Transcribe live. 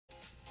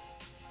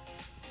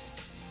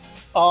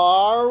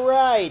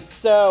Alright,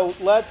 so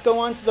let's go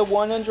on to the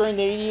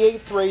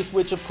 188th race,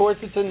 which of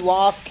course it's in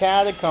Lost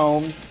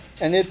Catacombs,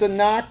 and it's a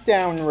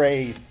knockdown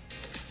race.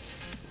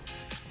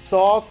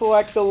 So I'll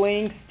select the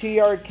Lynx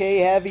TRK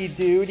Heavy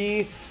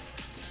Duty,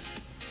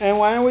 and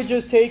why don't we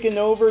just take an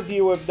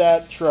overview of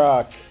that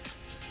truck.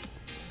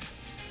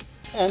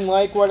 And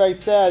like what I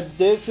said,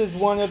 this is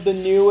one of the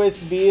newest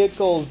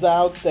vehicles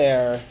out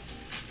there.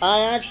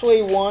 I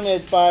actually won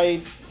it by,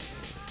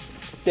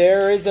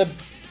 there is a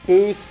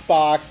boost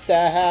box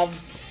that have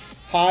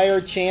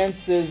higher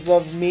chances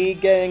of me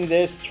getting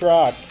this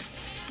truck.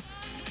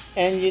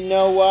 And you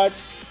know what?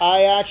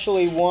 I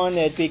actually won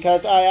it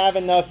because I have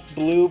enough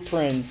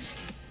blueprints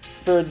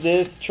for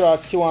this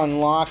truck to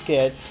unlock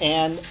it,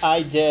 and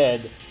I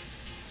did.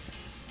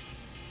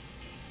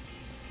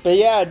 But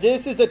yeah,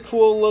 this is a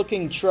cool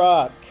looking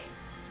truck.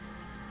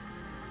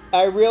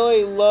 I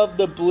really love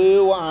the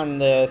blue on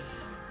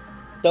this.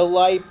 The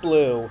light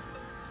blue.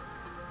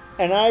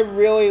 And I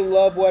really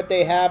love what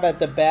they have at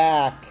the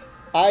back.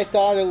 I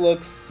thought it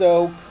looked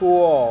so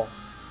cool.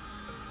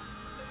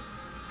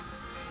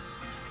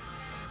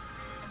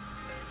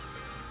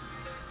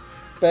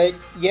 But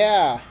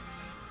yeah.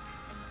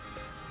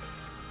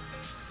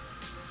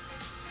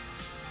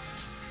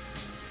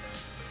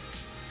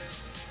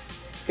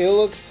 It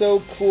looks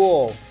so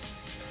cool.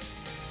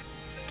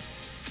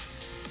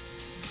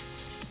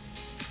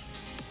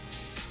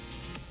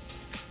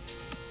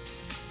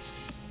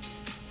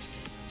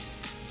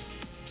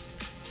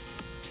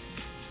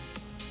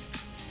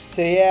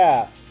 So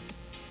yeah,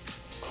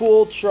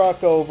 cool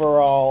truck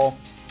overall.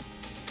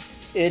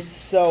 It's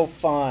so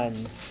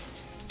fun.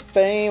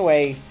 But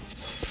anyway,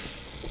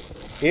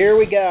 here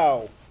we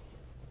go.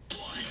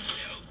 1, 2,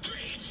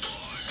 3,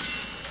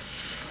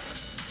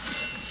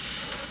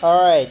 4.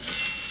 Alright,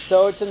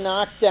 so it's a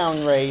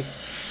knockdown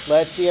race.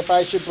 Let's see if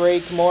I should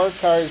break more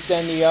cars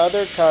than the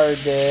other car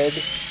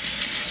did.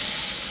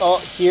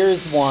 Oh,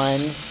 here's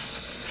one.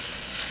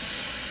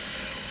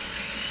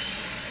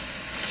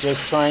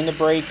 Just trying to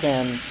break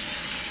him.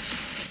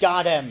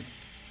 Got him.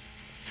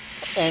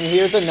 And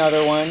here's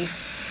another one.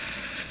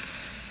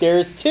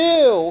 There's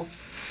two.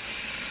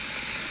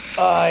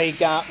 I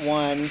got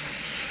one.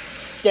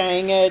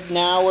 Dang it,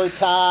 now we're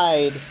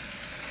tied.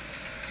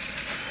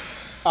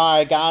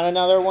 Alright, got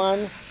another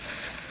one.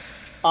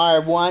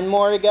 Alright, one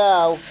more to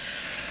go.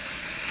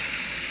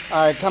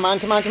 Alright, come on,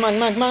 come on, come on,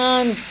 come on, come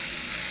on.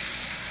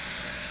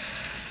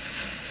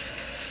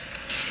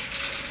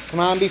 Come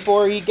on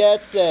before he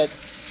gets it.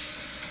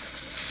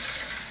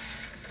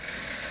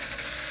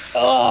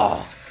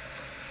 Ugh.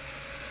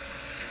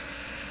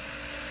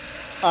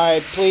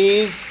 Alright,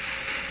 please.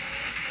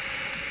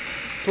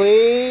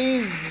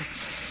 Please.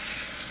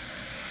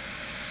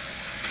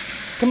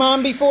 Come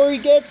on before he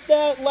gets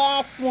that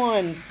last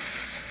one.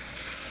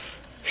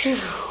 Whew.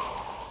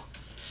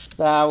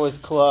 That was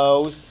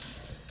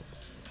close.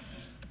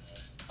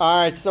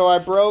 Alright, so I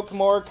broke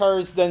more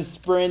cars than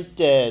Sprint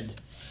did.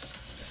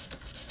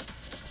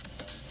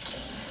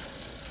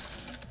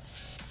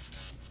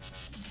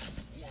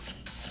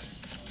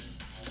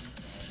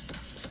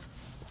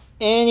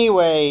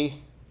 Anyway,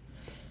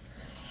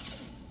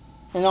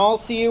 and I'll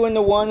see you in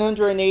the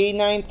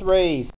 189th race.